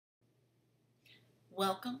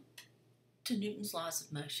Welcome to Newton's Laws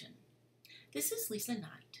of Motion. This is Lisa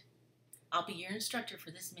Knight. I'll be your instructor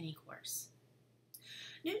for this mini course.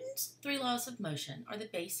 Newton's three laws of motion are the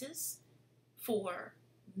basis for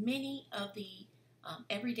many of the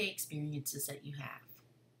everyday experiences that you have.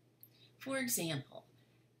 For example,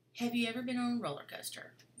 have you ever been on a roller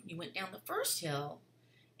coaster? You went down the first hill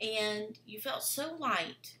and you felt so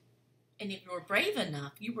light, and if you were brave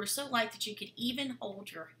enough, you were so light that you could even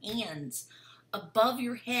hold your hands above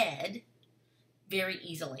your head very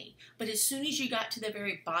easily. But as soon as you got to the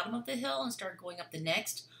very bottom of the hill and started going up the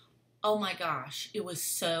next, oh my gosh, it was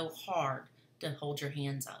so hard to hold your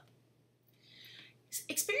hands up.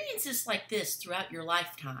 Experiences like this throughout your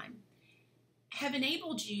lifetime have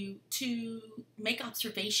enabled you to make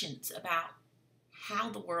observations about how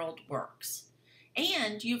the world works.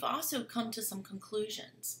 And you've also come to some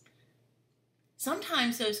conclusions.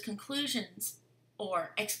 Sometimes those conclusions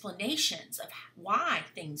or explanations of why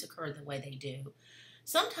things occur the way they do,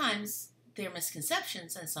 sometimes they're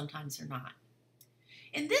misconceptions and sometimes they're not.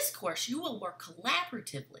 In this course, you will work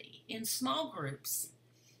collaboratively in small groups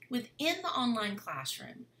within the online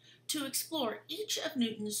classroom to explore each of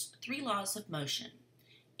Newton's three laws of motion,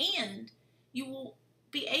 and you will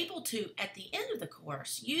be able to, at the end of the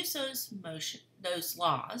course, use those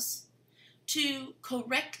laws to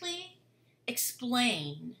correctly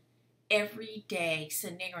explain everyday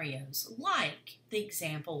scenarios, like the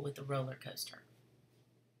example with the roller coaster.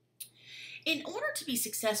 In order to be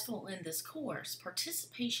successful in this course,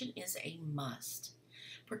 participation is a must.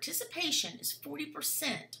 Participation is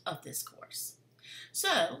 40% of this course.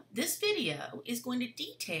 So this video is going to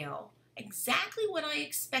detail exactly what I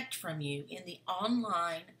expect from you in the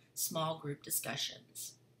online small group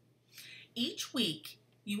discussions. Each week,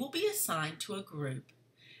 you will be assigned to a group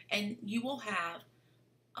and you will have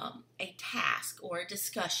a task or a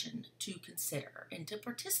discussion to consider and to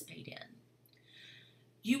participate in.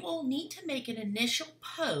 You will need to make an initial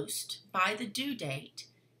post by the due date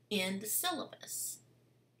in the syllabus.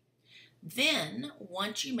 Then,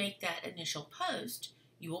 once you make that initial post,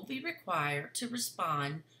 you will be required to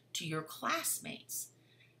respond to your classmates.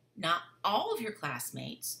 Not all of your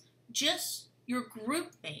classmates, just your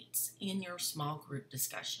group mates in your small group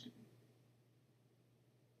discussion.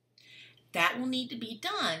 That will need to be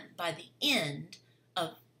done by the end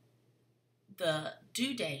of the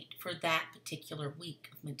due date for that particular week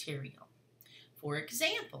of material. For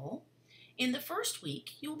example, in the first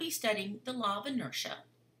week, you'll be studying the law of inertia.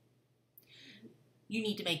 You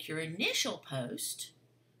need to make your initial post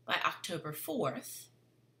by October 4th,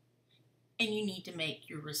 and you need to make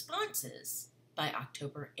your responses by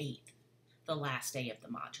October 8th, the last day of the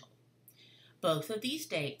module. Both of these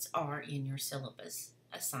dates are in your syllabus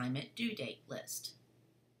assignment due date list.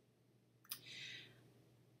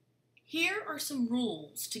 Here are some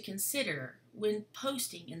rules to consider when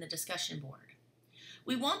posting in the discussion board.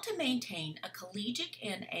 We want to maintain a collegiate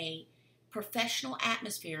and a professional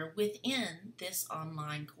atmosphere within this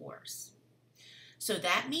online course. So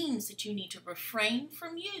that means that you need to refrain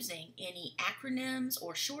from using any acronyms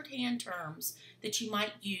or shorthand terms that you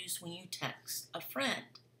might use when you text a friend.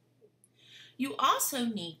 You also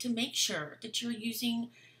need to make sure that you're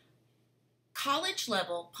using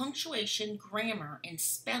college-level punctuation, grammar, and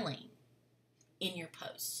spelling in your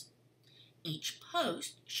posts. Each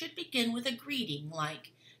post should begin with a greeting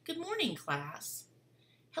like, "Good morning, class,"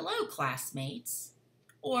 "Hello, classmates,"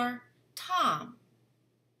 or "Tom,"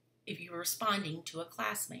 if you're responding to a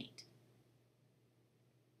classmate.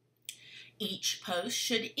 Each post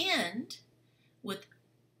should end with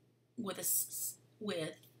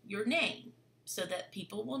your name, so that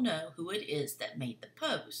people will know who it is that made the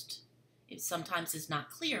post. It sometimes is not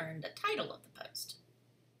clear in the title of the post.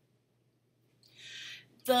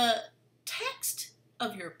 The text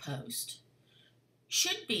of your post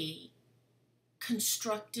should be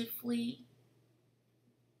constructively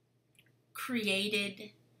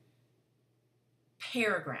created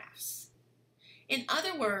paragraphs. In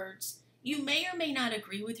other words, you may or may not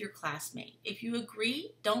agree with your classmate. If you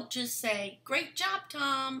agree, don't just say, "Great job,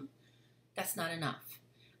 Tom." That's not enough.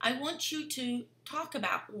 I want you to talk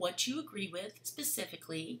about what you agree with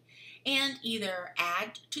specifically and either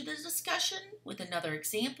add to the discussion with another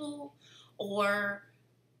example, or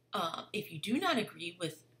if you do not agree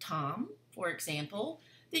with Tom, for example,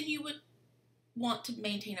 then you would want to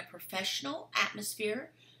maintain a professional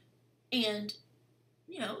atmosphere, and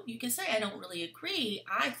you can say, "I don't really agree,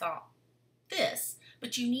 I thought this,"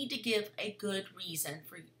 but you need to give a good reason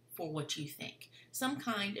for what you think, some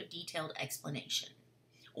kind of detailed explanation,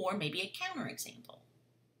 or maybe a counterexample.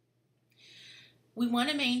 We want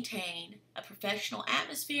to maintain a professional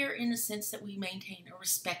atmosphere in the sense that we maintain a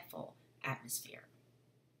respectful atmosphere.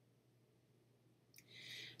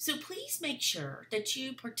 So please make sure that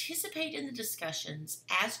you participate in the discussions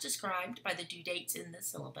as described by the due dates in the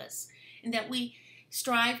syllabus, and that we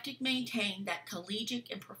strive to maintain that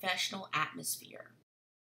collegiate and professional atmosphere.